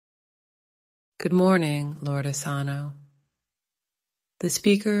Good morning, Lord Asano. The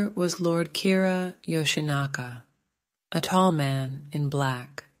speaker was Lord Kira Yoshinaka, a tall man in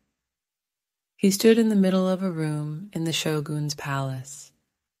black. He stood in the middle of a room in the Shogun's palace.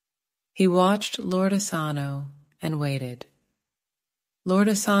 He watched Lord Asano and waited. Lord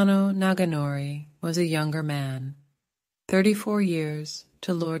Asano Naganori was a younger man, 34 years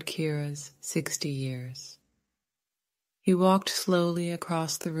to Lord Kira's 60 years. He walked slowly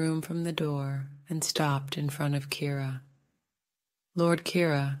across the room from the door and stopped in front of Kira. "Lord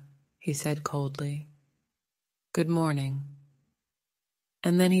Kira," he said coldly, "good morning."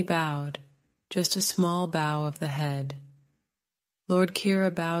 And then he bowed, just a small bow of the head. Lord Kira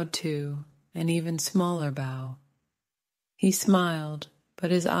bowed too, an even smaller bow. He smiled,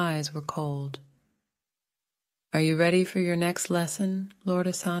 but his eyes were cold. "Are you ready for your next lesson, Lord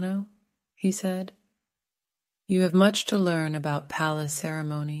Asano?" he said. "You have much to learn about palace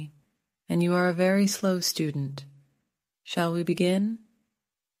ceremony, and you are a very slow student. Shall we begin?"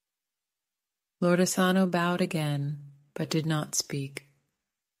 Lord Asano bowed again, but did not speak.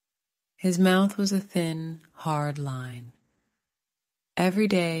 His mouth was a thin, hard line. Every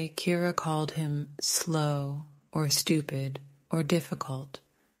day Kira called him slow or stupid or difficult,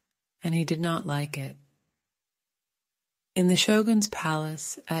 and he did not like it. In the Shogun's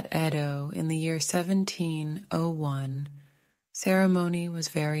palace at Edo in the year 1701, ceremony was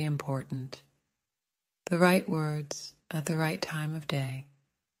very important. The right words at the right time of day.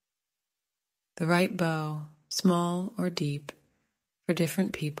 The right bow, small or deep, for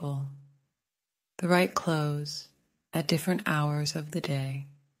different people. The right clothes at different hours of the day.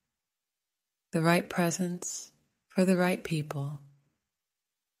 The right presents for the right people.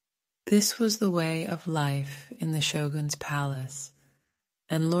 This was the way of life in the Shogun's palace,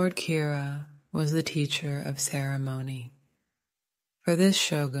 and Lord Kira was the teacher of ceremony for this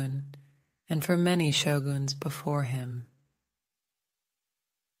Shogun and for many Shoguns before him.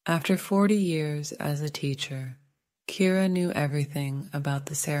 After 40 years as a teacher, Kira knew everything about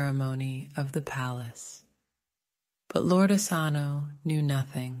the ceremony of the palace, but Lord Asano knew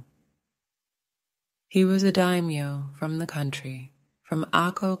nothing. He was a daimyo from the country, from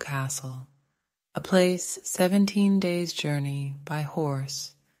Ako Castle, a place 17 days' journey by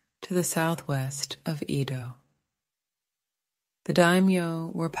horse to the southwest of Edo. The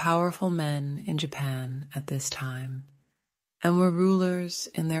daimyo were powerful men in Japan at this time, and were rulers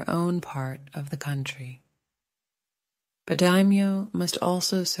in their own part of the country. But daimyo must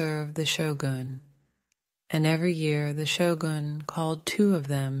also serve the shogun, and every year the shogun called 2 of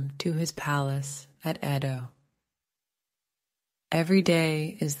them to his palace at Edo. "Every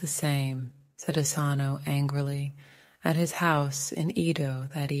day is the same," said Asano angrily at his house in Edo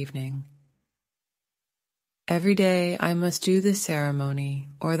that evening. "Every day I must do this ceremony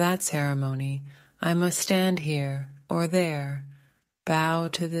or that ceremony. I must stand here or there, bow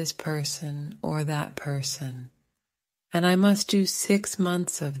to this person or that person. And I must do 6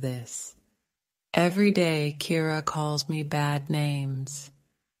 months of this. Every day Kira calls me bad names.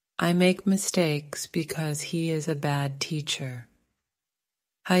 I make mistakes because he is a bad teacher."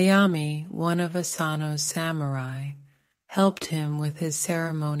 Hayami, one of Asano's samurai, helped him with his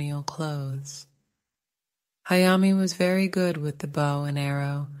ceremonial clothes. Hayami was very good with the bow and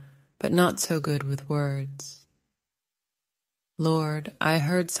arrow, but not so good with words. "Lord, I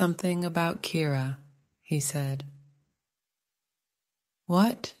heard something about Kira," he said.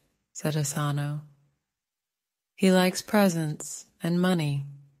 "What?" said Asano. "He likes presents and money.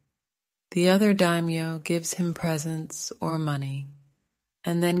 The other daimyo gives him presents or money,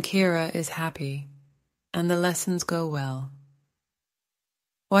 and then Kira is happy, and the lessons go well.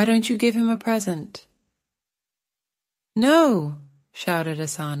 Why don't you give him a present?" "No!" shouted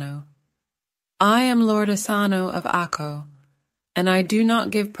Asano. "I am Lord Asano of Ako, and I do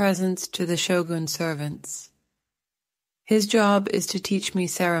not give presents to the shogun's servants. His job is to teach me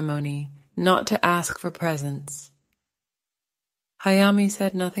ceremony, not to ask for presents." Hayami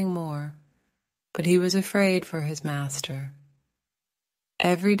said nothing more, but he was afraid for his master.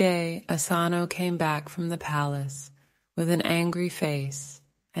 Every day Asano came back from the palace with an angry face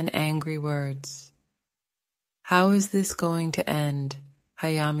and angry words. "How is this going to end?"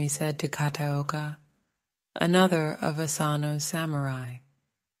 Hayami said to Kataoka, another of Asano's samurai.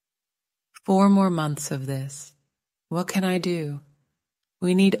 4 more months of this. What can I do?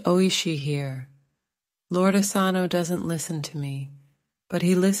 We need Oishi here. Lord Asano doesn't listen to me, but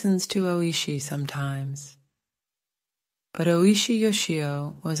he listens to Oishi sometimes." But Oishi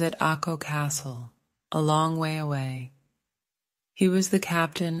Yoshio was at Ako Castle, a long way away. He was the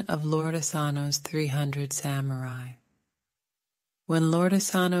captain of Lord Asano's 300 samurai. When Lord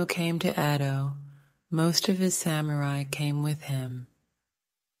Asano came to Edo, most of his samurai came with him,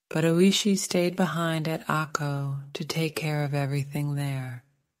 but Oishi stayed behind at Akko to take care of everything there.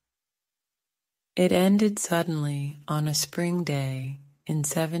 It ended suddenly on a spring day in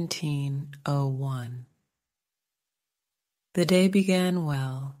 1701. The day began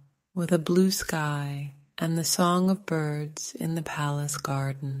well, with a blue sky and the song of birds in the palace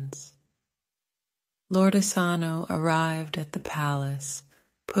gardens. Lord Asano arrived at the palace,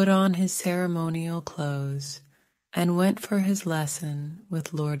 put on his ceremonial clothes, and went for his lesson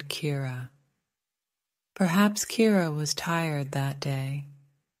with Lord Kira. Perhaps Kira was tired that day.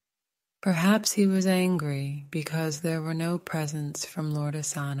 Perhaps he was angry because there were no presents from Lord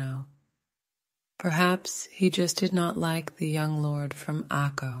Asano. Perhaps he just did not like the young lord from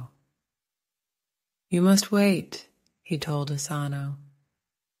Akko. "You must wait," he told Asano.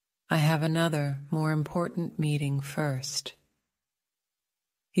 "I have another, more important meeting first."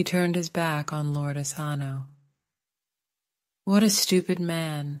 He turned his back on Lord Asano. "What a stupid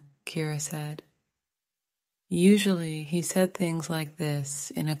man," Kira said. Usually he said things like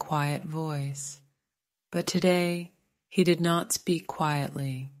this in a quiet voice, but today he did not speak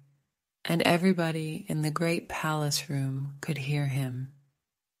quietly, and everybody in the great palace room could hear him.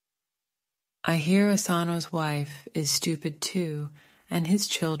 "I hear Asano's wife is stupid too, and his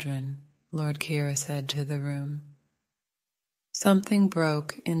children," Lord Kira said to the room. Something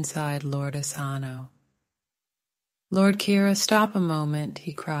broke inside Lord Asano. "Lord Kira, stop a moment,"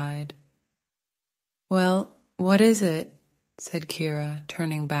 he cried. "Well, what is it?" said Kira,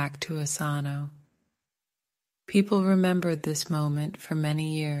 turning back to Asano. People remembered this moment for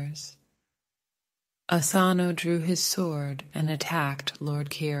many years. Asano drew his sword and attacked Lord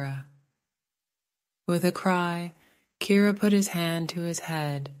Kira. With a cry, Kira put his hand to his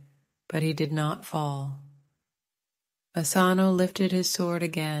head, but he did not fall. Asano lifted his sword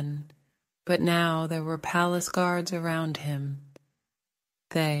again, but now there were palace guards around him.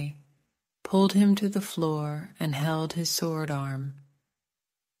 They pulled him to the floor and held his sword arm.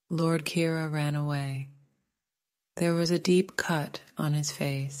 Lord Kira ran away. There was a deep cut on his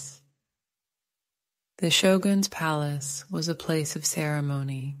face. The Shogun's palace was a place of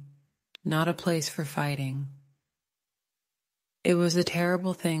ceremony, not a place for fighting. It was a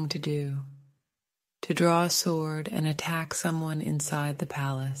terrible thing to do, to draw a sword and attack someone inside the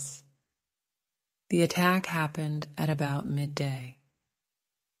palace. The attack happened at about midday.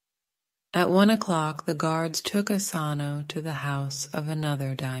 At 1 o'clock, the guards took Asano to the house of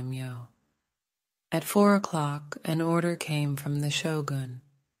another daimyo. At 4 o'clock, an order came from the shogun.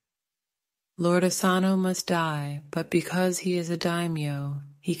 Lord Asano must die, but because he is a daimyo,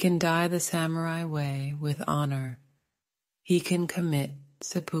 he can die the samurai way with honor. He can commit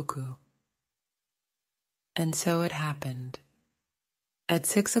seppuku. And so it happened. At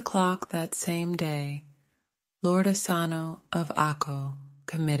 6 o'clock that same day, Lord Asano of Akko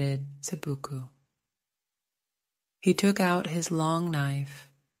committed seppuku. He took out his long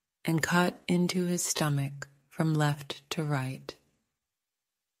knife and cut into his stomach from left to right.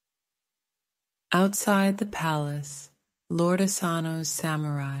 Outside the palace, Lord Asano's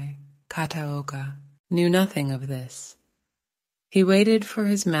samurai, Kataoka, knew nothing of this. He waited for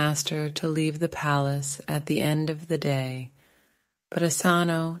his master to leave the palace at the end of the day, but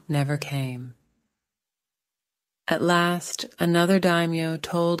Asano never came. At last, another daimyo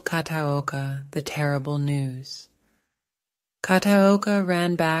told Kataoka the terrible news. Kataoka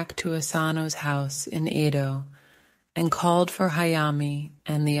ran back to Asano's house in Edo and called for Hayami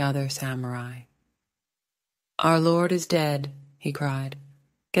and the other samurai. "Our lord is dead," he cried.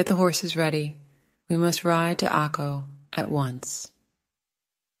 "Get the horses ready. We must ride to Akko at once."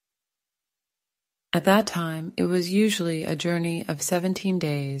 At that time, it was usually a journey of 17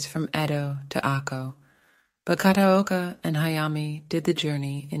 days from Edo to Akko, but Kataoka and Hayami did the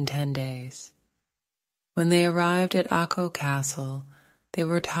journey in 10 days. When they arrived at Akko Castle, they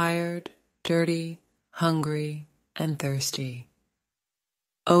were tired, dirty, hungry, and thirsty.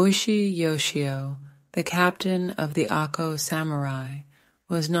 Oishi Yoshio, the captain of the Akko samurai,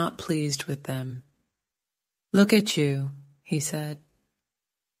 was not pleased with them. "Look at you," he said.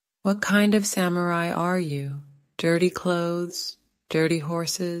 "What kind of samurai are you? Dirty clothes, dirty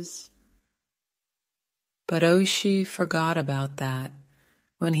horses?" But Oishi forgot about that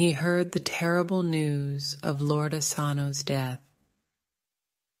when he heard the terrible news of Lord Asano's death.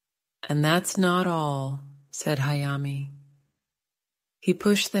 "And that's not all," said Hayami. He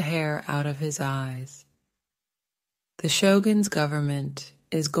pushed the hair out of his eyes. "The shogun's government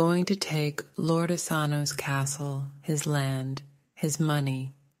is going to take Lord Asano's castle, his land, his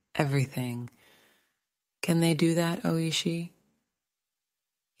money, everything. Can they do that, Oishi?"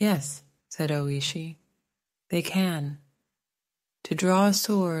 Yes, said Oishi, they can. To draw a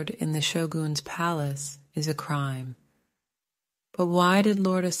sword in the Shogun's palace is a crime. But why did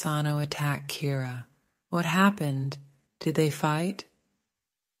Lord Asano attack Kira? What happened? Did they fight?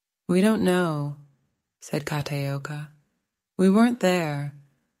 We don't know, said Kataoka. We weren't there.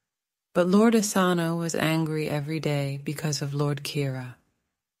 But Lord Asano was angry every day because of Lord Kira.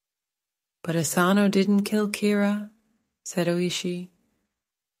 But Asano didn't kill Kira, said Oishi.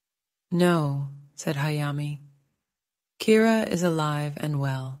 No, said Hayami. Kira is alive and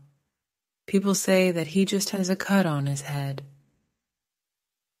well. People say that he just has a cut on his head.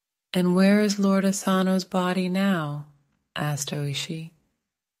 And where is Lord Asano's body now? Asked Oishi.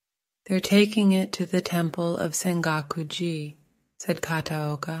 They're taking it to the temple of Sengaku-ji, said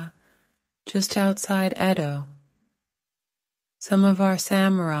Kataoka, just outside Edo. Some of our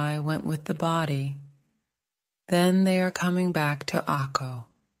samurai went with the body. Then they are coming back to Akko.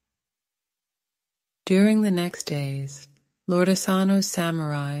 During the next days, Lord Asano's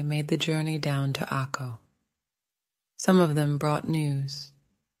samurai made the journey down to Akko. Some of them brought news.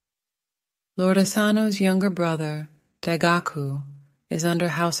 Lord Asano's younger brother, Daigaku, is under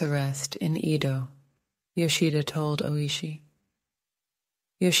house arrest in Edo, Yoshida told Oishi.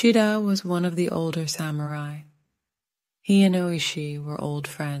 Yoshida was one of the older samurai. He and Oishi were old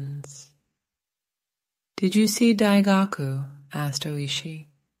friends. Did you see Daigaku? Asked Oishi.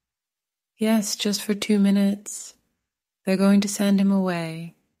 Yes, just for 2 minutes. They're going to send him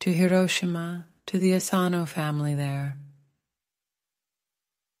away to Hiroshima, to the Asano family there.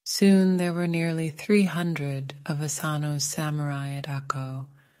 Soon there were nearly 300 of Asano's samurai at Akko,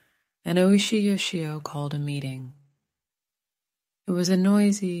 and Oishi Yoshio called a meeting. It was a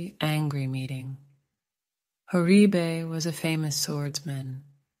noisy, angry meeting. Horibe was a famous swordsman.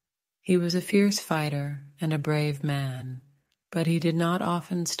 He was a fierce fighter and a brave man, but he did not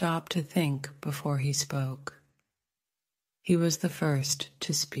often stop to think before he spoke. He was the first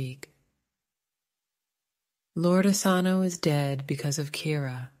to speak. Lord Asano is dead because of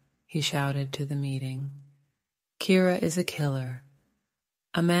Kira, he shouted to the meeting. Kira is a killer.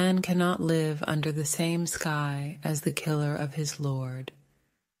 A man cannot live under the same sky as the killer of his lord.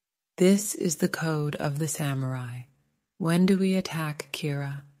 This is the code of the samurai. When do we attack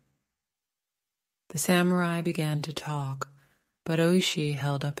Kira? The samurai began to talk, but Oishi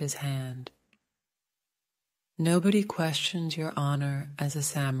held up his hand. Nobody questions your honor as a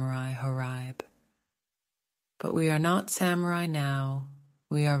samurai, Horibe. But we are not samurai now,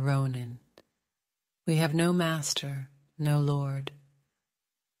 we are ronin. We have no master, no lord.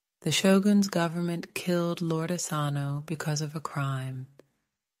 The Shogun's government killed Lord Asano because of a crime,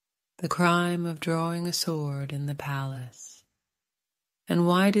 the crime of drawing a sword in the palace. And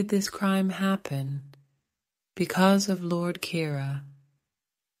why did this crime happen? Because of Lord Kira.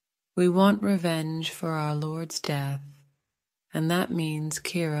 We want revenge for our lord's death, and that means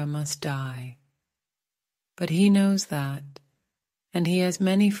Kira must die. But he knows that, and he has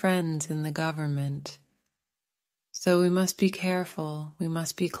many friends in the government. So we must be careful, we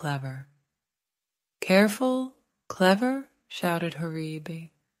must be clever. Careful? Clever? Shouted Horibe.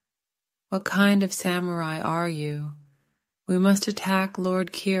 What kind of samurai are you? We must attack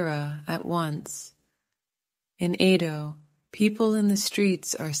Lord Kira at once. In Edo, people in the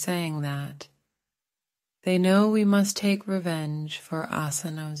streets are saying that. They know we must take revenge for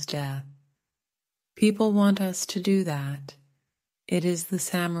Asano's death. People want us to do that. It is the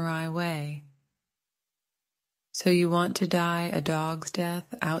samurai way. So you want to die a dog's death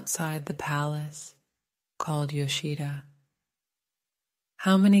outside the palace? Called Yoshida.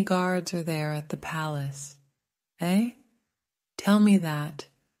 How many guards are there at the palace? Eh? Tell me that.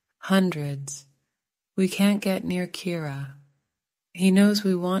 Hundreds. We can't get near Kira. He knows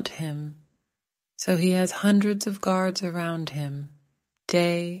we want him, so he has hundreds of guards around him,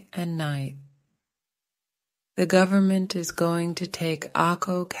 day and night. The government is going to take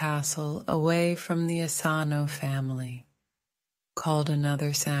Akko Castle away from the Asano family, called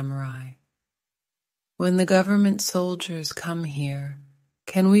another samurai. When the government soldiers come here,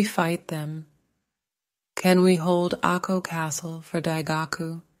 can we fight them? Can we hold Akko Castle for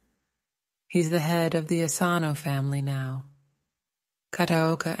Daigaku? He's the head of the Asano family now.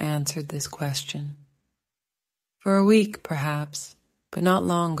 Kataoka answered this question. For a week, perhaps, but not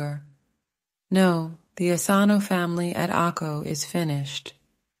longer. No, the Asano family at Akko is finished.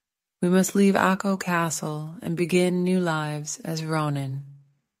 We must leave Akko Castle and begin new lives as ronin.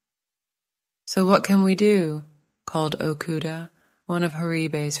 So what can we do? Called Okuda, one of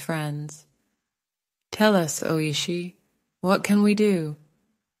Horibe's friends. Tell us, Oishi, what can we do?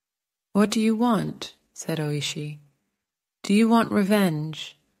 What do you want? Said Oishi. Do you want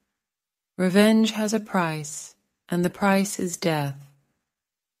revenge? Revenge has a price, and the price is death.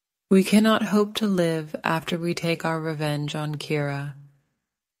 We cannot hope to live after we take our revenge on Kira.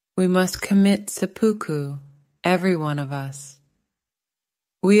 We must commit seppuku, every one of us.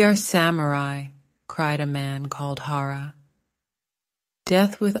 We are samurai, cried a man called Hara.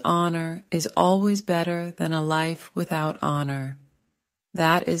 Death with honor is always better than a life without honor.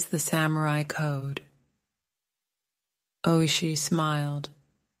 That is the samurai code. Oishi smiled.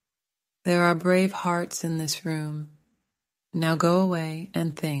 There are brave hearts in this room. Now go away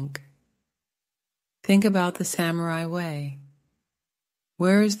and think. Think about the samurai way.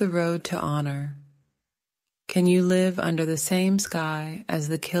 Where is the road to honor? Can you live under the same sky as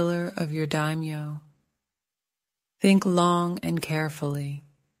the killer of your daimyo? Think long and carefully.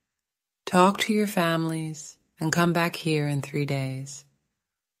 Talk to your families and come back here in 3 days,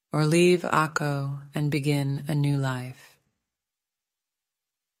 or leave Akko and begin a new life.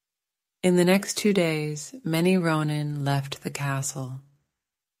 In the next 2 days, many ronin left the castle.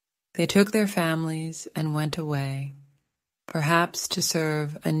 They took their families and went away, perhaps to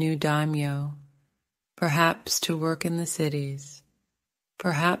serve a new daimyo, perhaps to work in the cities,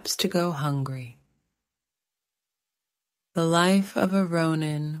 perhaps to go hungry. The life of a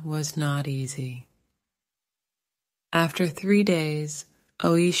ronin was not easy. After 3 days,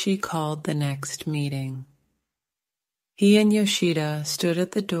 Oishi called the next meeting. He and Yoshida stood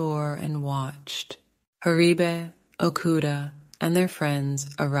at the door and watched. Haribe, Okuda, and their friends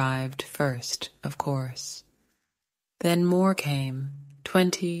arrived first, of course. Then more came,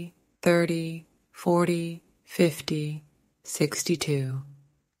 20, 30, 40, 50, 62.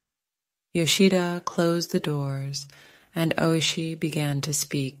 Yoshida closed the doors, and Oishi began to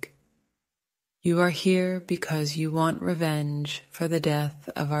speak. You are here because you want revenge for the death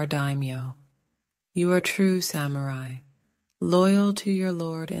of our daimyo. You are true samurai, loyal to your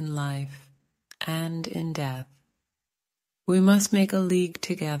lord in life and in death. We must make a league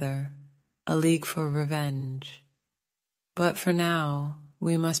together, a league for revenge. But for now,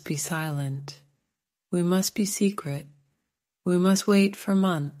 we must be silent. We must be secret. We must wait for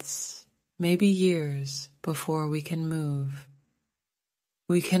months, maybe years, before we can move.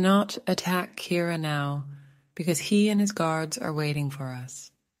 We cannot attack Kira now because he and his guards are waiting for us.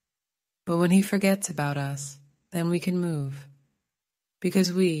 But when he forgets about us, then we can move.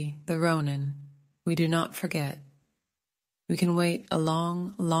 Because we, the ronin, we do not forget. We can wait a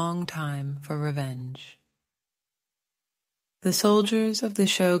long, long time for revenge. The soldiers of the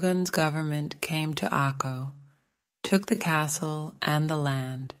Shogun's government came to Akko, took the castle and the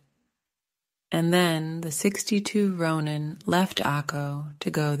land. And then the 62 ronin left Akko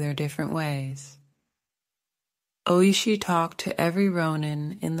to go their different ways. Oishi talked to every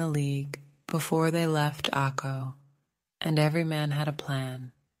ronin in the league before they left Akko, and every man had a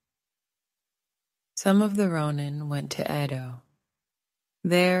plan. Some of the ronin went to Edo.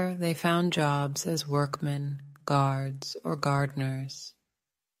 There they found jobs as workmen, guards, or gardeners.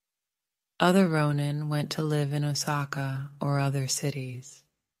 Other ronin went to live in Osaka or other cities.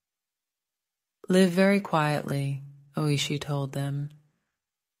 Live very quietly, Oishi told them.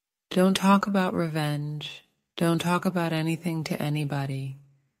 Don't talk about revenge. Don't talk about anything to anybody.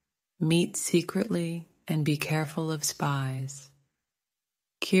 Meet secretly and be careful of spies.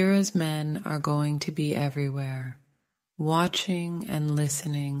 Kira's men are going to be everywhere, watching and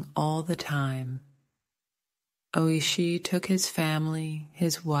listening all the time. Oishi took his family,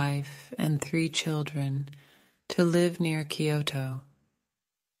 his wife, and 3 children to live near Kyoto.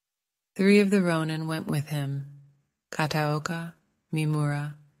 3 of the ronin went with him, Kataoka,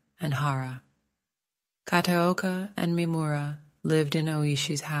 Mimura, and Hara. Kataoka and Mimura lived in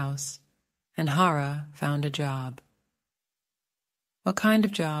Oishi's house, and Hara found a job. What kind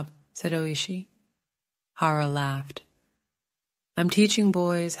of job? Said Oishi. Hara laughed. I'm teaching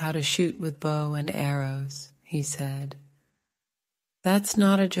boys how to shoot with bow and arrows, he said. That's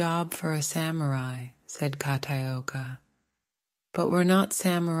not a job for a samurai, said Kataoka. But we're not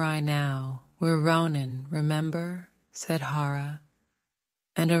samurai now, we're ronin, remember? Said Hara.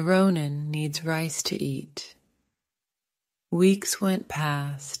 And a ronin needs rice to eat. Weeks went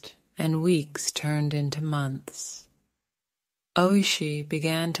past, and weeks turned into months. Oishi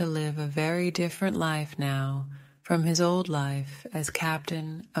began to live a very different life now from his old life as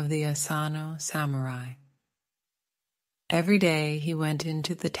captain of the Asano samurai. Every day he went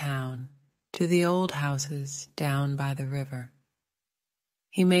into the town, to the old houses down by the river.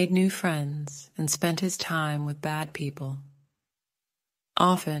 He made new friends and spent his time with bad people.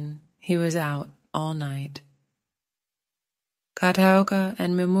 Often he was out all night. Kataoka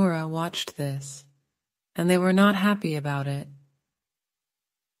and Mimura watched this, and they were not happy about it.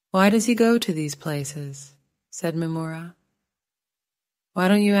 Why does he go to these places? Said Mimura. Why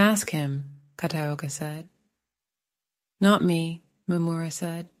don't you ask him? Kataoka said. Not me, Mimura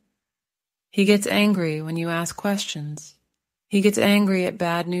said. He gets angry when you ask questions. He gets angry at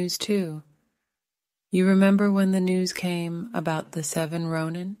bad news too. You remember when the news came about the 7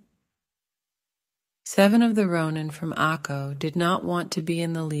 Ronin? 7 of the Ronin from Akko did not want to be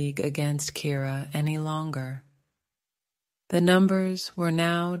in the league against Kira any longer. The numbers were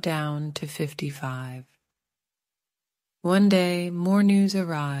now down to 55. One day, more news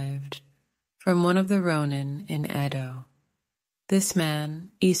arrived from one of the Ronin in Edo. This man,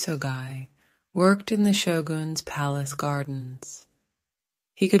 Isogai, worked in the Shogun's palace gardens.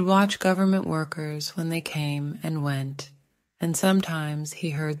 He could watch government workers when they came and went, and sometimes he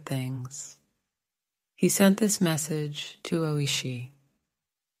heard things. He sent this message to Oishi.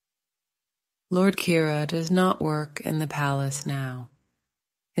 Lord Kira does not work in the palace now.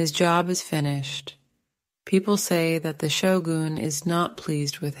 His job is finished. People say that the Shogun is not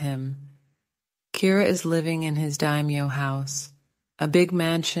pleased with him. Kira is living in his daimyo house, a big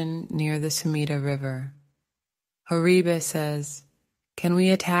mansion near the Sumida River. Horibe says, "Can we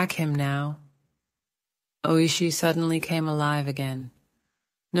attack him now?" Oishi suddenly came alive again.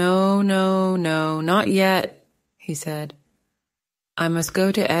 No, not yet, he said. I must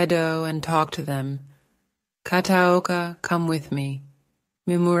go to Edo and talk to them. Kataoka, come with me.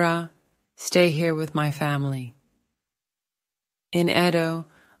 Mimura, stay here with my family. In Edo,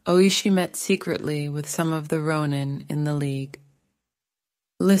 Oishi met secretly with some of the Ronin in the league.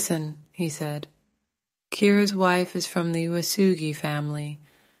 Listen, he said. Kira's wife is from the Uesugi family,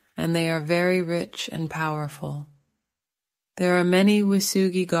 and they are very rich and powerful. There are many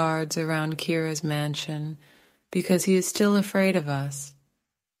Uesugi guards around Kira's mansion because he is still afraid of us.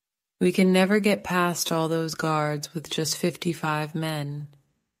 We can never get past all those guards with just 55 men.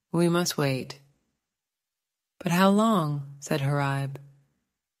 We must wait. But how long? Said Horibe.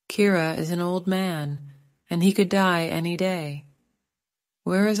 Kira is an old man, and he could die any day.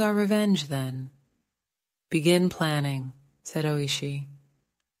 Where is our revenge then? Begin planning, said Oishi.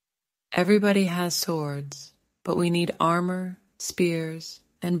 Everybody has swords, but we need armor, spears,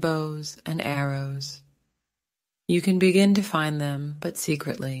 and bows and arrows. You can begin to find them, but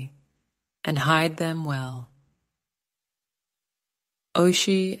secretly, and hide them well.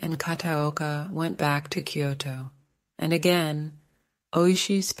 Oishi and Kataoka went back to Kyoto, and again,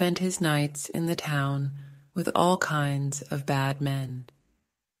 Oishi spent his nights in the town with all kinds of bad men.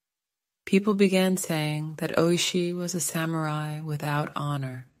 People began saying that Oishi was a samurai without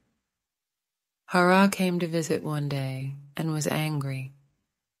honor. Hara came to visit one day and was angry.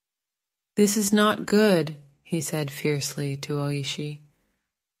 This is not good, he said fiercely to Oishi.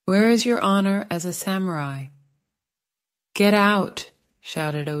 Where is your honor as a samurai? Get out,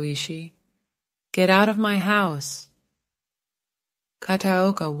 shouted Oishi. Get out of my house.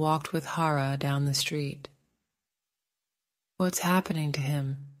 Kataoka walked with Hara down the street. What's happening to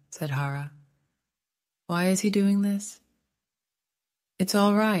him? Said Hara. Why is he doing this? It's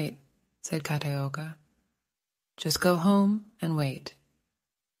all right, said Kataoka. Just go home and wait.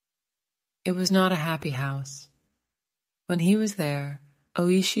 It was not a happy house. When he was there,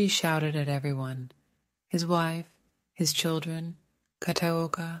 Oishi shouted at everyone, his wife, his children,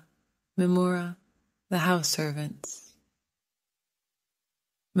 Kataoka, Mimura, the house servants.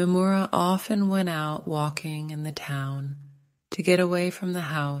 Mimura often went out walking in the town to get away from the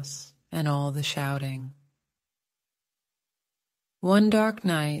house and all the shouting. One dark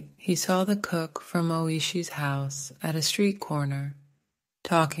night, he saw the cook from Oishi's house at a street corner,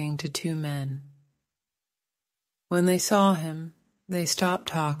 talking to 2 men. When they saw him, they stopped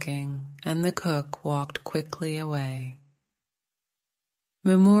talking, and the cook walked quickly away.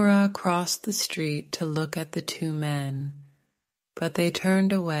 Mimura crossed the street to look at the 2 men, but they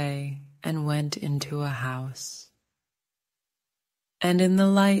turned away and went into a house. And in the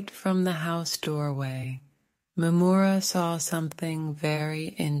light from the house doorway, Mimura saw something very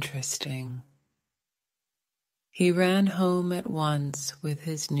interesting. He ran home at once with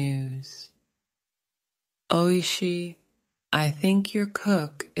his news. Oishi, I think your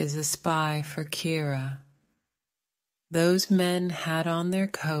cook is a spy for Kira. Those men had on their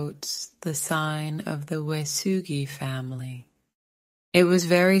coats the sign of the Uesugi family. It was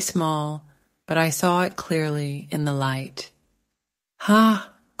very small, but I saw it clearly in the light. Ha!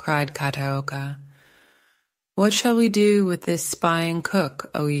 Cried Kataoka. What shall we do with this spying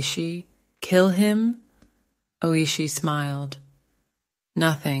cook, Oishi? Kill him? Oishi smiled.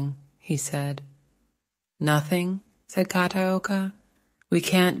 Nothing, he said. Nothing, said Kataoka. We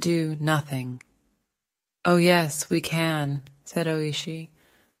can't do nothing. Oh yes, we can, said Oishi.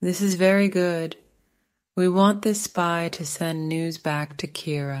 This is very good. We want this spy to send news back to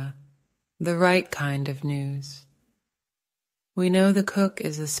Kira, the right kind of news. We know the cook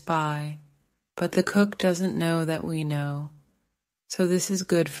is a spy, but the cook doesn't know that we know, so this is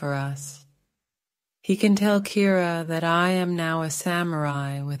good for us. He can tell Kira that I am now a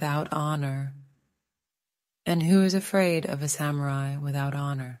samurai without honor. And who is afraid of a samurai without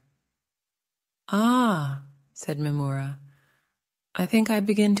honor? Ah, said Mimura. I think I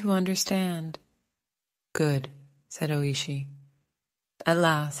begin to understand. Good, said Oishi. At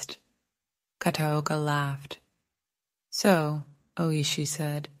last, Kataoka laughed. So, Oishi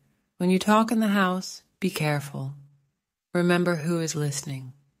said, when you talk in the house, be careful. Remember who is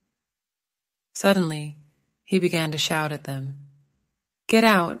listening. Suddenly, he began to shout at them. Get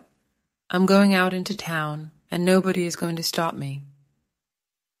out! I'm going out into town, and nobody is going to stop me.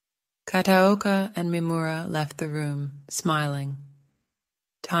 Kataoka and Mimura left the room, smiling.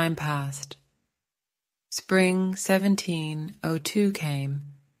 Time passed. Spring 1702 came,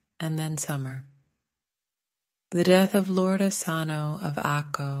 and then summer. The death of Lord Asano of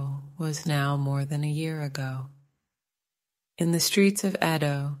Akko was now more than a year ago. In the streets of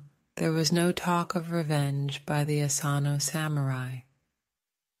Edo, there was no talk of revenge by the Asano samurai.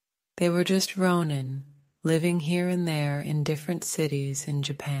 They were just ronin, living here and there in different cities in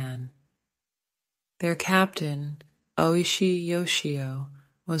Japan. Their captain, Oishi Yoshio,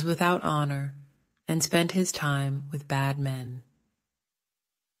 was without honor and spent his time with bad men.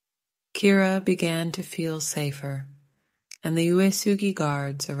 Kira began to feel safer, and the Uesugi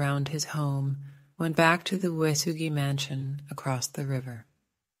guards around his home went back to the Uesugi mansion across the river.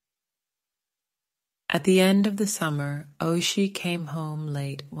 At the end of the summer, Oishi came home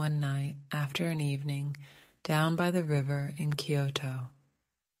late one night after an evening down by the river in Kyoto.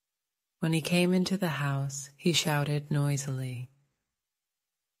 When he came into the house, he shouted noisily,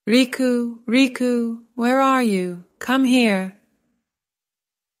 Riku, Riku, where are you? Come here.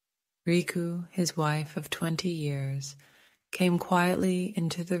 Riku, his wife of 20 years, came quietly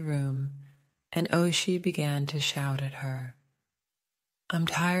into the room, and Oishi began to shout at her. I'm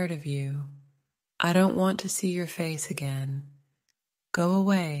tired of you. I don't want to see your face again. Go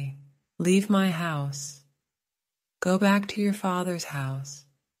away. Leave my house. Go back to your father's house.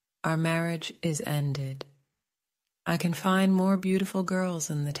 Our marriage is ended. I can find more beautiful girls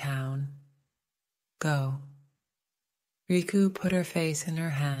in the town. Go. Riku put her face in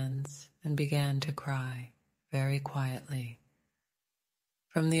her hands and began to cry, very quietly.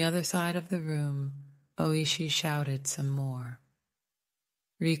 From the other side of the room, Oishi shouted some more.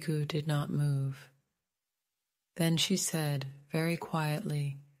 Riku did not move. Then she said, very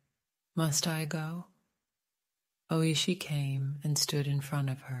quietly, Must I go? Oishi came and stood in front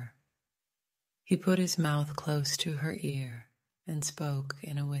of her. He put his mouth close to her ear and spoke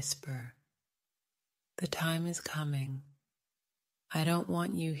in a whisper. The time is coming. I don't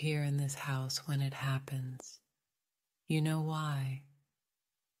want you here in this house when it happens. You know why.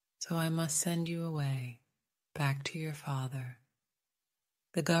 So I must send you away, back to your father.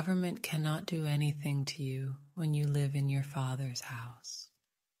 The government cannot do anything to you when you live in your father's house.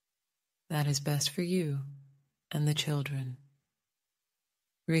 That is best for you and the children.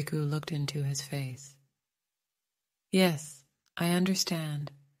 Riku looked into his face. Yes, I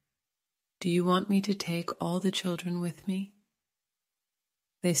understand. Do you want me to take all the children with me?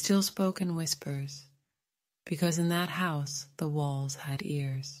 They still spoke in whispers, because in that house the walls had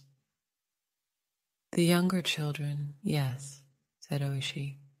ears. The younger children, yes, said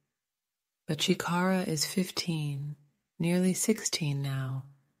Oishi. But Chikara is 15, nearly 16 now,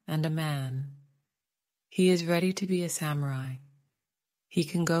 and a man. He is ready to be a samurai. He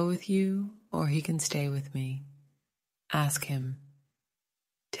can go with you, or he can stay with me. Ask him.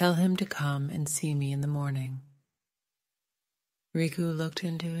 Tell him to come and see me in the morning. Riku looked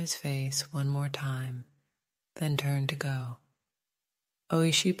into his face one more time, then turned to go.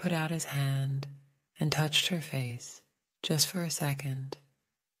 Oishi put out his hand and touched her face, just for a second.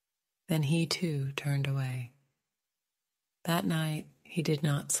 Then he too turned away. That night he did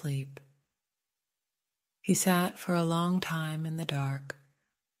not sleep. He sat for a long time in the dark,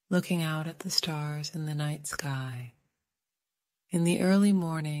 looking out at the stars in the night sky. In the early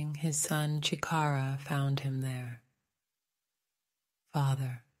morning, his son Chikara found him there.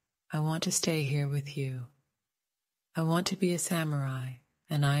 Father, I want to stay here with you. I want to be a samurai,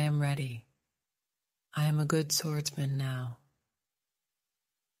 and I am ready. I am a good swordsman now.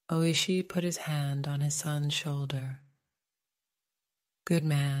 Oishi put his hand on his son's shoulder. Good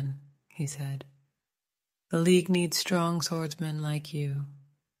man, he said. The League needs strong swordsmen like you.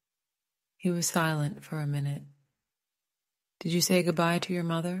 He was silent for a minute. Did you say goodbye to your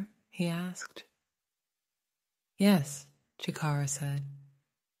mother? He asked. Yes, Chikara said.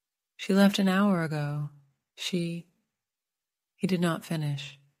 She left an hour ago. He did not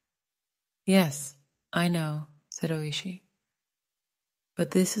finish. Yes, I know, said Oishi. But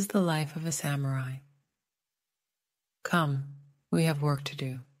this is the life of a samurai. Come, we have work to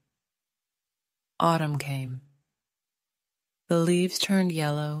do. Autumn came. The leaves turned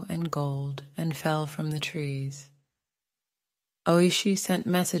yellow and gold and fell from the trees. Oishi sent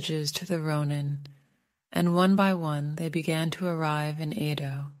messages to the Ronin, and one by one they began to arrive in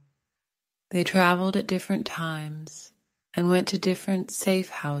Edo. They traveled at different times and went to different safe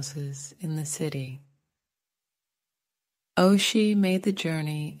houses in the city. Oishi made the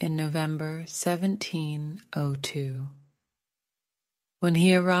journey in November 1702. When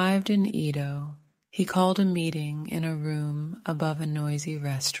he arrived in Edo, he called a meeting in a room above a noisy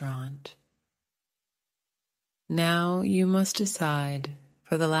restaurant. Now you must decide,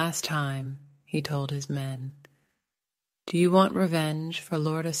 for the last time, he told his men. Do you want revenge for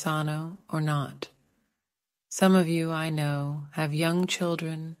Lord Asano or not? Some of you, I know, have young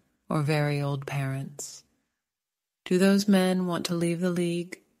children or very old parents. Do those men want to leave the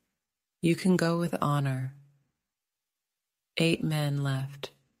League? You can go with honor. 8 men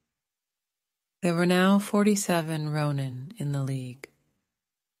left. There were now 47 Ronin in the League.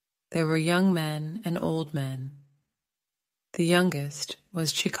 There were young men and old men. The youngest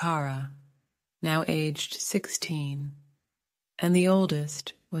was Chikara, now aged 16, and the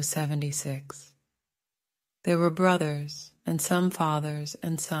oldest was 76. There were brothers and some fathers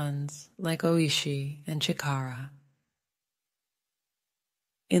and sons like Oishi and Chikara.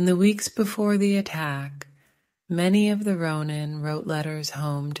 In the weeks before the attack, many of the Ronin wrote letters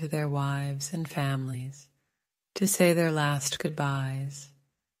home to their wives and families to say their last goodbyes.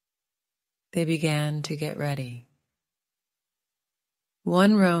 They began to get ready.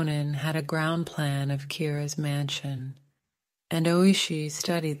 One Ronin had a ground plan of Kira's mansion, and Oishi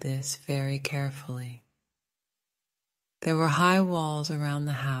studied this very carefully. There were high walls around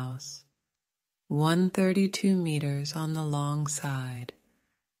the house, 132 meters on the long side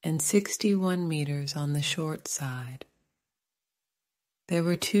and 61 meters on the short side. There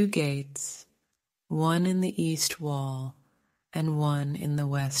were 2 gates, one in the east wall and one in the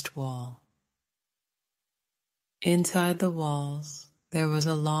west wall. Inside the walls, there was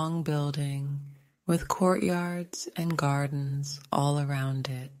a long building with courtyards and gardens all around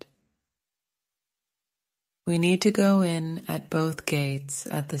it. We need to go in at both gates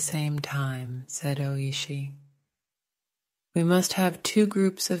at the same time, said Oishi. We must have 2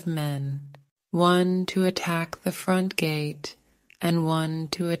 groups of men, one to attack the front gate and one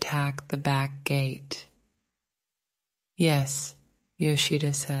to attack the back gate. Yes,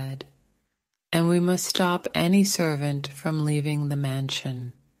 Yoshida said, and we must stop any servant from leaving the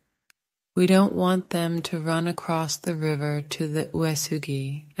mansion. We don't want them to run across the river to the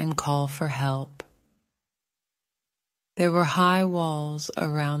Uesugi and call for help. There were high walls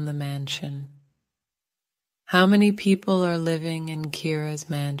around the mansion. How many people are living in Kira's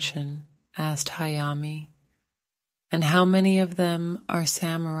mansion? Asked Hayami. And how many of them are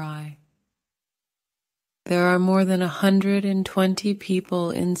samurai? There are more than 120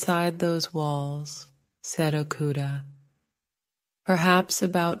 people inside those walls, said Okuda. Perhaps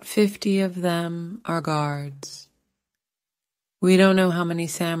about 50 of them are guards. We don't know how many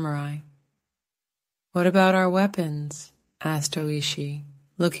samurai. What about our weapons? Asked Oishi,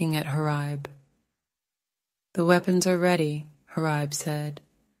 looking at Haraib. The weapons are ready, Haraib said.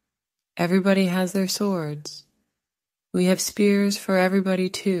 Everybody has their swords. We have spears for everybody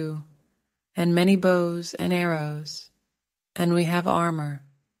too, and many bows and arrows, and we have armor.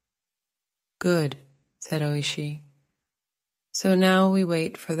 Good, said Oishi. So now we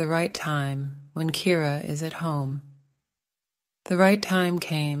wait for the right time when Kira is at home. The right time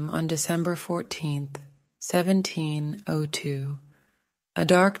came on December 14th, 1702, a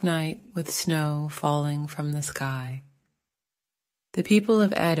dark night with snow falling from the sky. The people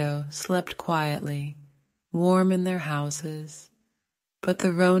of Edo slept quietly, warm in their houses, but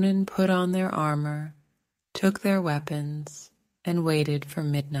the Ronin put on their armor, took their weapons, and waited for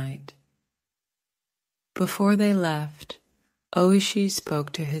midnight. Before they left, Oishi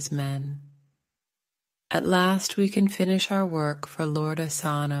spoke to his men. At last we can finish our work for Lord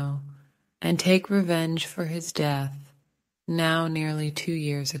Asano and take revenge for his death, now nearly 2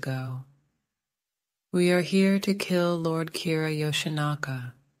 years ago. We are here to kill Lord Kira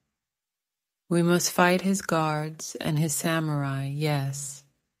Yoshinaka. We must fight his guards and his samurai, yes,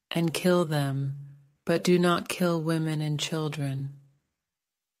 and kill them, but do not kill women and children.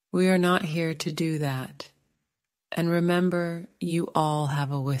 We are not here to do that. and remember you all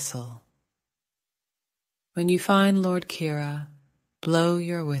have a whistle. When you find Lord Kira, blow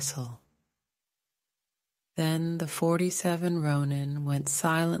your whistle." Then the 47 Ronin went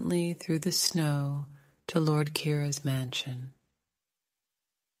silently through the snow to Lord Kira's mansion.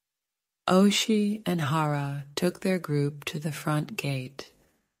 Oshi and Hara took their group to the front gate,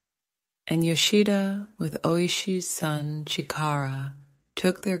 and Yoshida with Oishi's son Chikara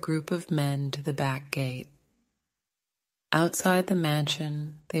took their group of men to the back gate. Outside the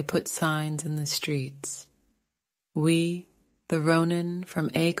mansion, they put signs in the streets. "We, the Ronin from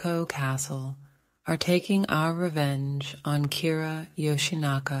Eiko Castle, are taking our revenge on Kira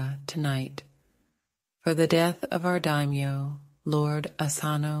Yoshinaka tonight for the death of our daimyo, Lord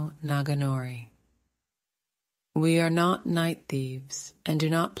Asano Naganori. We are not night thieves and do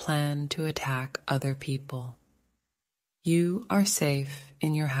not plan to attack other people. You are safe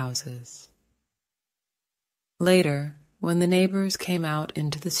in your houses." Later, when the neighbors came out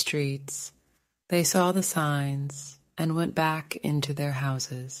into the streets, they saw the signs and went back into their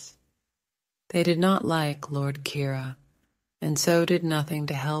houses. They did not like Lord Kira, and so did nothing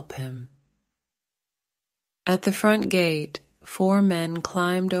to help him. At the front gate, 4 men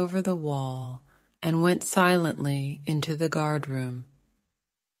climbed over the wall and went silently into the guard room.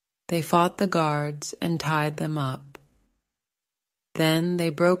 They fought the guards and tied them up. Then they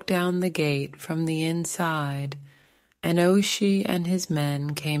broke down the gate from the inside, and Oshi and his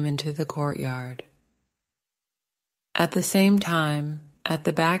men came into the courtyard. At the same time, at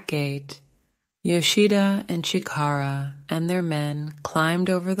the back gate, Yoshida and Chikara and their men climbed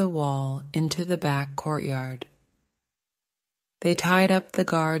over the wall into the back courtyard. They tied up the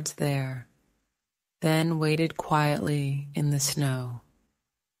guards there, then waited quietly in the snow.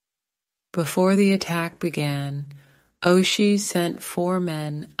 Before the attack began, Oshi sent 4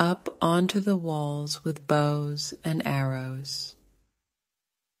 men up onto the walls with bows and arrows.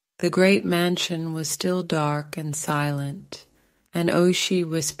 The great mansion was still dark and silent, and Oshi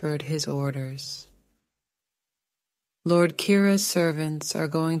whispered his orders. "Lord Kira's servants are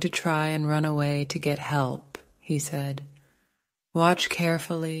going to try and run away to get help," he said. "Watch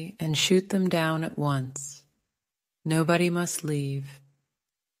carefully and shoot them down at once. Nobody must leave."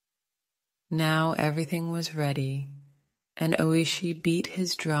 Now everything was ready, and Oishi beat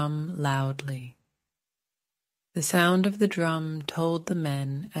his drum loudly. The sound of the drum told the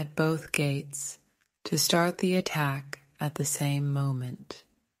men at both gates to start the attack at the same moment.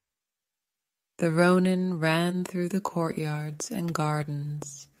 The Ronin ran through the courtyards and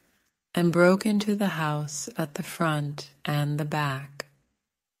gardens and broke into the house at the front and the back.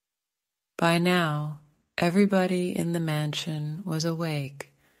 By now, everybody in the mansion was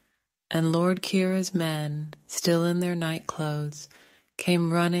awake, and Lord Kira's men, still in their night clothes,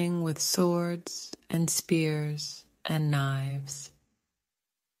 came running with swords and spears and knives.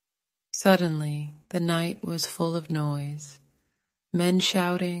 Suddenly, the night was full of noise, men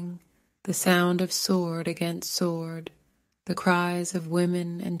shouting, the sound of sword against sword, the cries of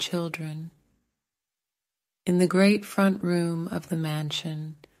women and children. In the great front room of the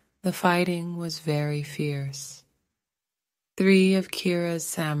mansion, the fighting was very fierce. 3 of Kira's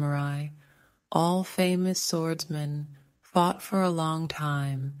samurai, all famous swordsmen, fought for a long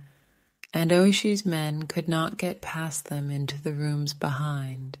time, and Oshi's men could not get past them into the rooms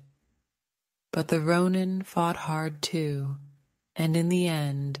behind. But the Ronin fought hard too, and in the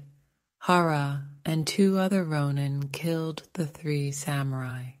end, Hara and 2 other Ronin killed the 3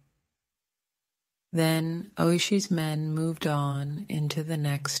 samurai. Then Oshi's men moved on into the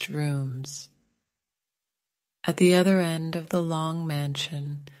next rooms. At the other end of the long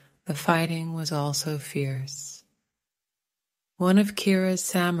mansion, the fighting was also fierce. One of Kira's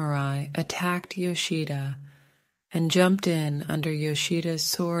samurai attacked Yoshida and jumped in under Yoshida's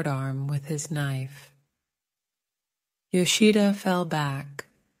sword arm with his knife. Yoshida fell back,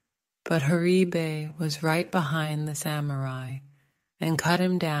 but Haribe was right behind the samurai and cut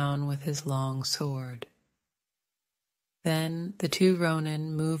him down with his long sword. Then the 2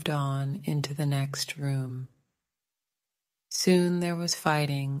 Ronin moved on into the next room. Soon there was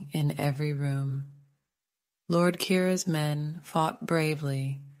fighting in every room. Lord Kira's men fought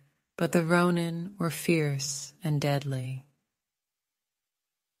bravely, but the Ronin were fierce and deadly.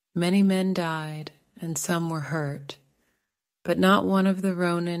 Many men died and some were hurt, but not one of the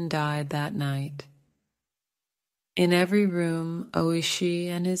Ronin died that night. In every room, Oishi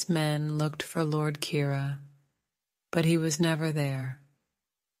and his men looked for Lord Kira, but he was never there.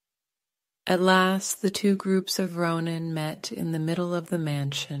 At last, the 2 groups of Ronin met in the middle of the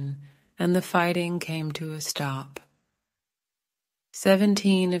mansion, and the fighting came to a stop.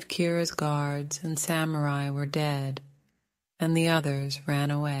 17 of Kira's guards and samurai were dead, and the others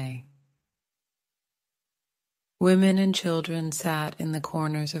ran away. Women and children sat in the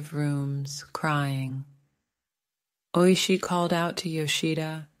corners of rooms, crying. Oishi called out to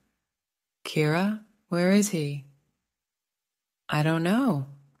Yoshida, "Kira, where is he?" "I don't know,"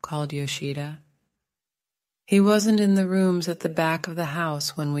 called Yoshida. "He wasn't in the rooms at the back of the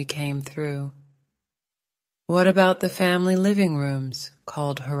house when we came through." "What about the family living rooms?"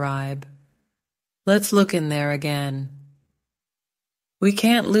 called Haraib. "Let's look in there again." "We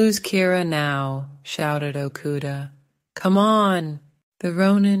can't lose Kira now," shouted Okuda. "Come on!" The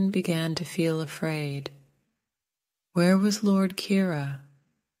Ronin began to feel afraid. Where was Lord Kira?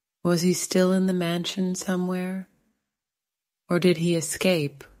 Was he still in the mansion somewhere? Or did he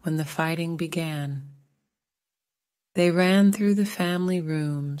escape when the fighting began? They ran through the family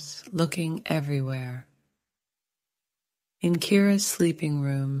rooms, looking everywhere. In Kira's sleeping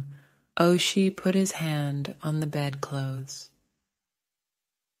room, Oishi put his hand on the bedclothes.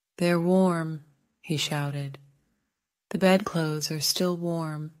 "They're warm," he shouted. "The bedclothes are still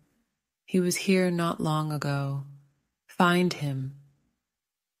warm. He was here not long ago. Find him."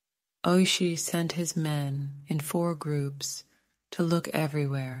 Oishi sent his men in 4 groups to look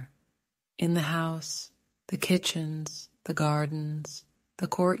everywhere, in the house, the kitchens, the gardens, the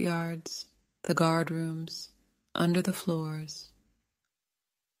courtyards, the guard rooms, under the floors.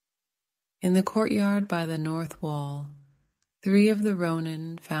 In the courtyard by the north wall, 3 of the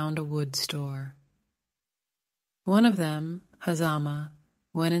Ronin found a wood store. One of them, Hazama,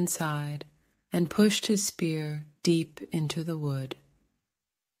 went inside and pushed his spear deep into the wood.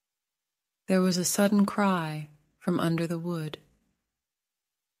 There was a sudden cry from under the wood.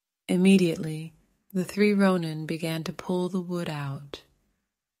 Immediately, the 3 Ronin began to pull the wood out,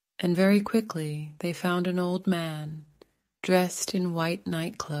 and very quickly they found an old man dressed in white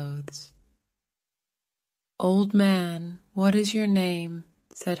night clothes. "Old man, what is your name?"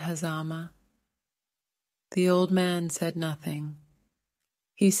 said Hazama. The old man said nothing.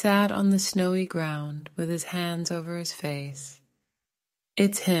 He sat on the snowy ground with his hands over his face.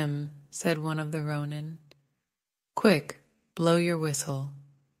 "It's him," said one of the Ronin. "Quick, blow your whistle."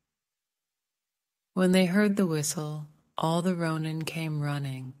 When they heard the whistle, all the Ronin came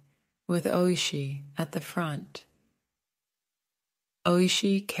running, with Oishi at the front.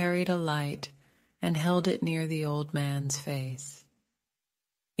 Oishi carried a light and held it near the old man's face.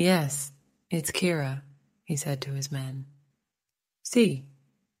 "Yes, it's Kira," he said to his men. "See,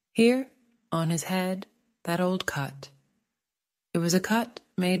 here, on his head, that old cut. It was a cut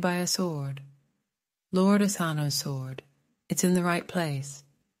made by a sword. Lord Asano's sword. It's in the right place."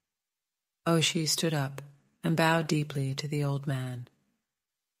 Oishi stood up and bowed deeply to the old man.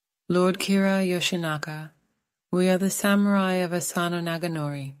 "Lord Kira Yoshinaka, we are the samurai of Asano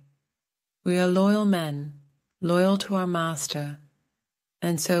Naganori. We are loyal men, loyal to our master,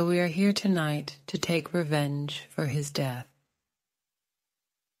 and so we are here tonight to take revenge for his death.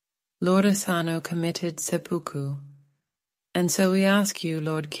 Lord Asano committed seppuku, and so we ask you,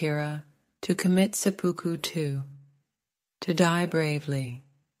 Lord Kira, to commit seppuku too, to die bravely,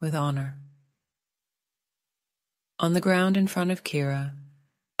 with honor." On the ground in front of Kira,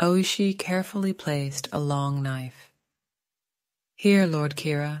 Oishi carefully placed a long knife. "Here, Lord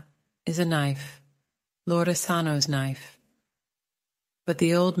Kira, is a knife, Lord Asano's knife." But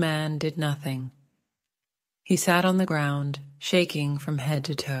the old man did nothing. He sat on the ground, shaking from head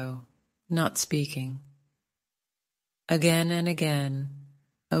to toe, not speaking. Again and again,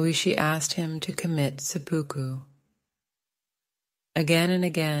 Oishi asked him to commit seppuku. Again and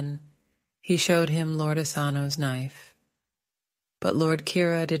again, he showed him Lord Asano's knife. But Lord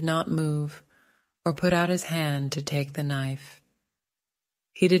Kira did not move or put out his hand to take the knife.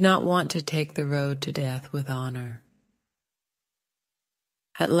 He did not want to take the road to death with honor.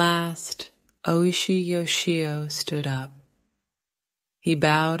 At last, Oishi Yoshio stood up. He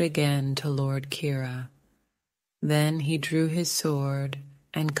bowed again to Lord Kira. Then he drew his sword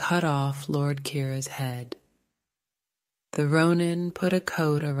and cut off Lord Kira's head. The Ronin put a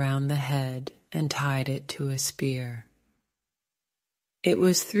coat around the head and tied it to a spear. It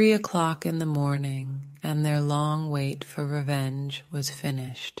was 3 o'clock in the morning, and their long wait for revenge was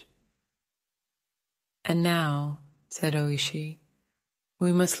finished. "And now," said Oishi,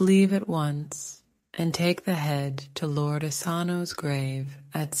 "we must leave at once and take the head to Lord Asano's grave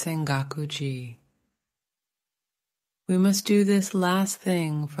at Sengaku-ji. We must do this last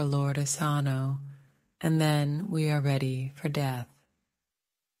thing for Lord Asano, and then we are ready for death.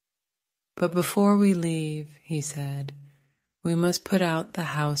 But before we leave," he said, "we must put out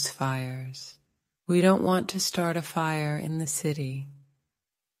the house fires. "We don't want to start a fire in the city."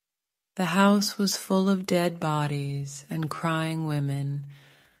 The house was full of dead bodies and crying women,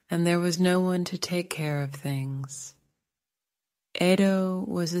 and there was no one to take care of things. Edo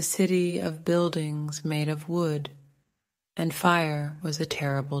was a city of buildings made of wood, and fire was a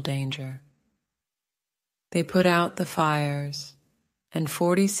terrible danger. They put out the fires, and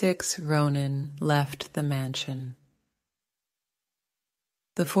 46 ronin left the mansion.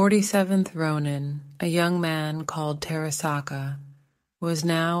 The 47th ronin, a young man called Terasaka, was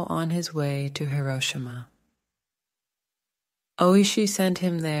now on his way to Hiroshima. Oishi sent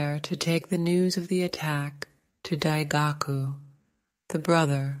him there to take the news of the attack to Daigaku, the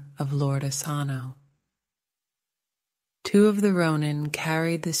brother of Lord Asano. 2 of the ronin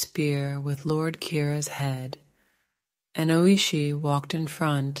carried the spear with Lord Kira's head, and Oishi walked in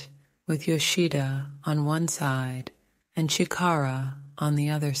front with Yoshida on one side and Chikara on the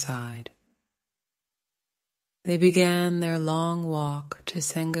other side. They began their long walk to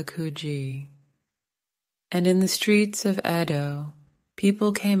Sengakuji, and in the streets of Edo,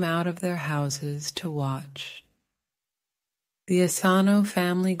 people came out of their houses to watch. The Asano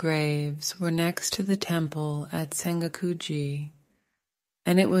family graves were next to the temple at Sengakuji,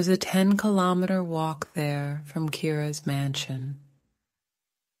 and it was a 10-kilometer walk there from Kira's mansion.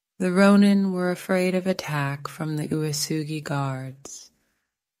 The ronin were afraid of attack from the Uesugi guards,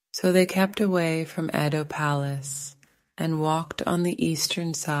 so they kept away from Edo Palace and walked on the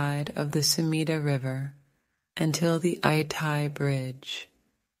eastern side of the Sumida River until the Aitai Bridge.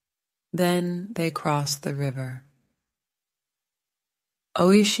 Then they crossed the river.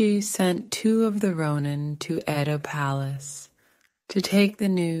 Oishi sent 2 of the ronin to Edo Palace to take the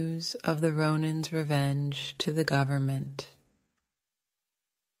news of the ronin's revenge to the government.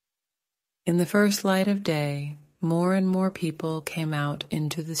 In the first light of day, more and more people came out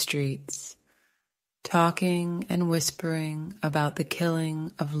into the streets, talking and whispering about the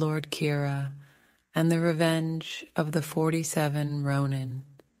killing of Lord Kira and the revenge of the 47 ronin.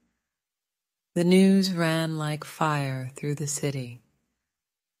 The news ran like fire through the city,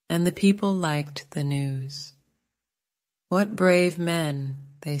 and the people liked the news. "What brave men,"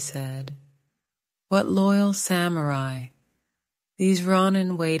 they said. "What loyal samurai. These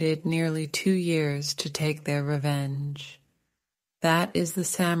ronin waited nearly 2 years to take their revenge. That is the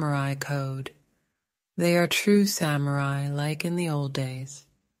samurai code. They are true samurai like in the old days."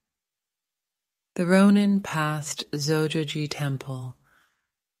 The ronin passed Zojoji Temple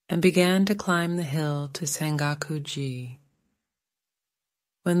and began to climb the hill to Sengakuji.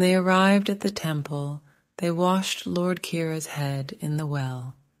 When they arrived at the temple, they washed Lord Kira's head in the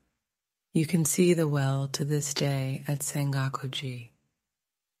well. You can see the well to this day at Sengakuji.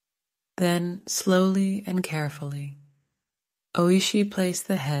 Then, slowly and carefully, Oishi placed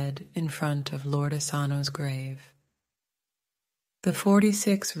the head in front of Lord Asano's grave. The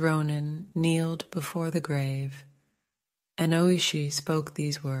 46 ronin kneeled before the grave, and Oishi spoke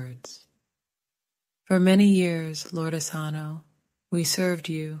these words. "For many years, Lord Asano, we served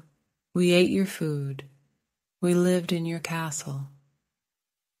you, we ate your food, we lived in your castle.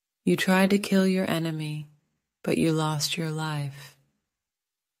 You tried to kill your enemy, but you lost your life.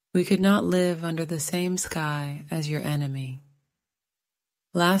 We could not live under the same sky as your enemy.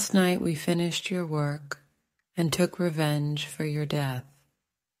 Last night we finished your work and took revenge for your death.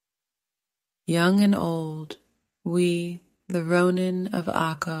 Young and old, we, the ronin of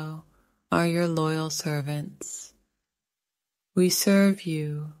Akko, are your loyal servants. We serve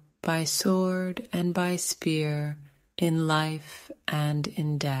you by sword and by spear, in life and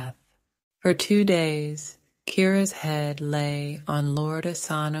in death." For 2 days, Kira's head lay on Lord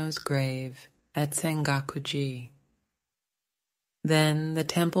Asano's grave at Sengakuji. Then the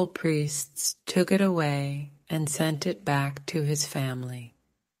temple priests took it away and sent it back to his family.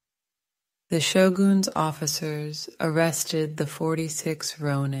 The Shogun's officers arrested the 46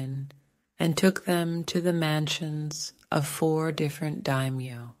 ronin and took them to the mansions of 4 different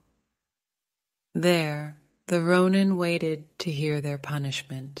daimyo. There, the ronin waited to hear their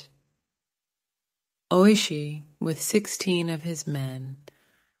punishment. Oishi, with 16 of his men,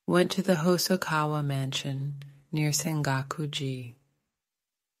 went to the Hosokawa mansion near Sengakuji.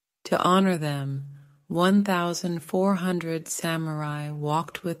 To honor them, 1,400 samurai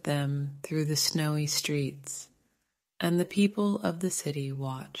walked with them through the snowy streets, and the people of the city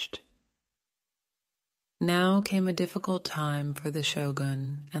watched. Now came a difficult time for the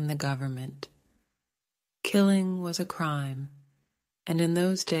shogun and the government. Killing was a crime, and in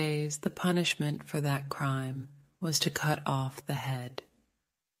those days the punishment for that crime was to cut off the head.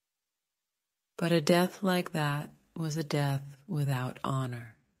 But a death like that was a death without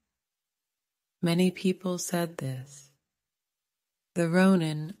honor. Many people said this. The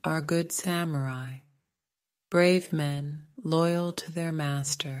Ronin are good samurai, brave men loyal to their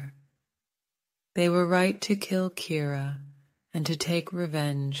master. They were right to kill Kira and to take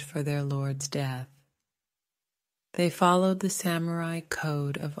revenge for their lord's death. They followed the samurai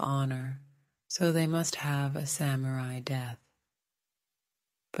code of honor, so they must have a samurai death.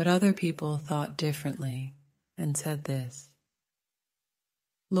 But other people thought differently and said this.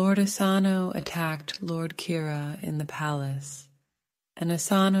 Lord Asano attacked Lord Kira in the palace, and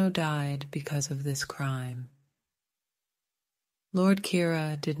Asano died because of this crime. Lord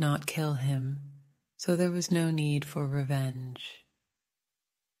Kira did not kill him, so there was no need for revenge.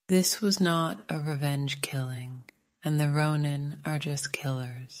 This was not a revenge killing, and the Ronin are just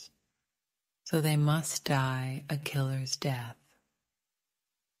killers, so they must die a killer's death.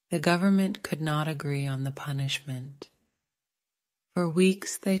 The government could not agree on the punishment. For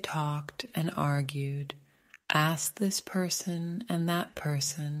weeks they talked and argued, asked this person and that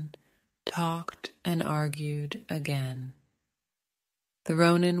person, talked and argued again. The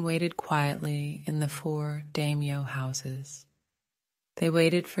Ronin waited quietly in the 4 daimyo houses. They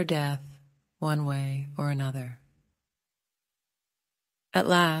waited for death one way or another. At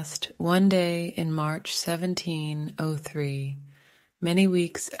last, one day in March 1703, many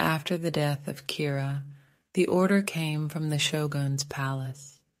weeks after the death of Kira, the order came from the Shogun's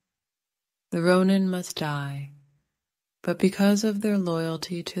palace. The Ronin must die, but because of their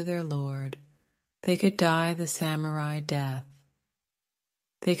loyalty to their lord, they could die the samurai death.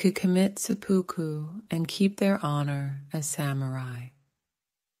 They could commit seppuku and keep their honor as samurai.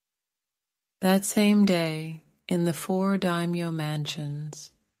 That same day, in the 4 daimyo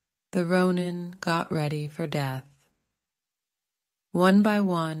mansions, the Ronin got ready for death. One by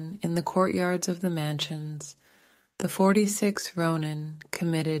one, in the courtyards of the mansions, the 46 Ronin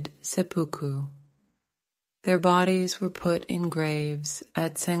committed seppuku. Their bodies were put in graves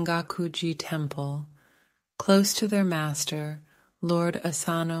at Sengakuji Temple, close to their master, Lord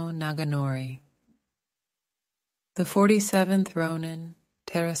Asano Naganori. The 47th Ronin,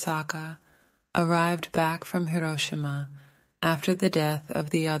 Terasaka, arrived back from Hiroshima after the death of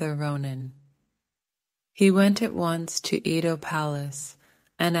the other Ronin. He went at once to Edo Palace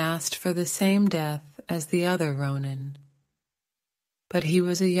and asked for the same death as the other Ronin. But he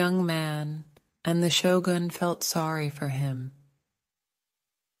was a young man, and the shogun felt sorry for him.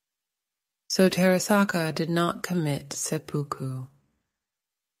 So Terasaka did not commit seppuku.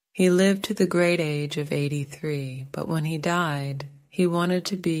 He lived to the great age of 83, but when he died, he wanted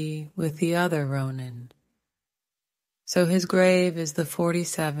to be with the other Ronin. So his grave is the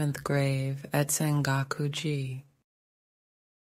 47th grave at Sengakuji.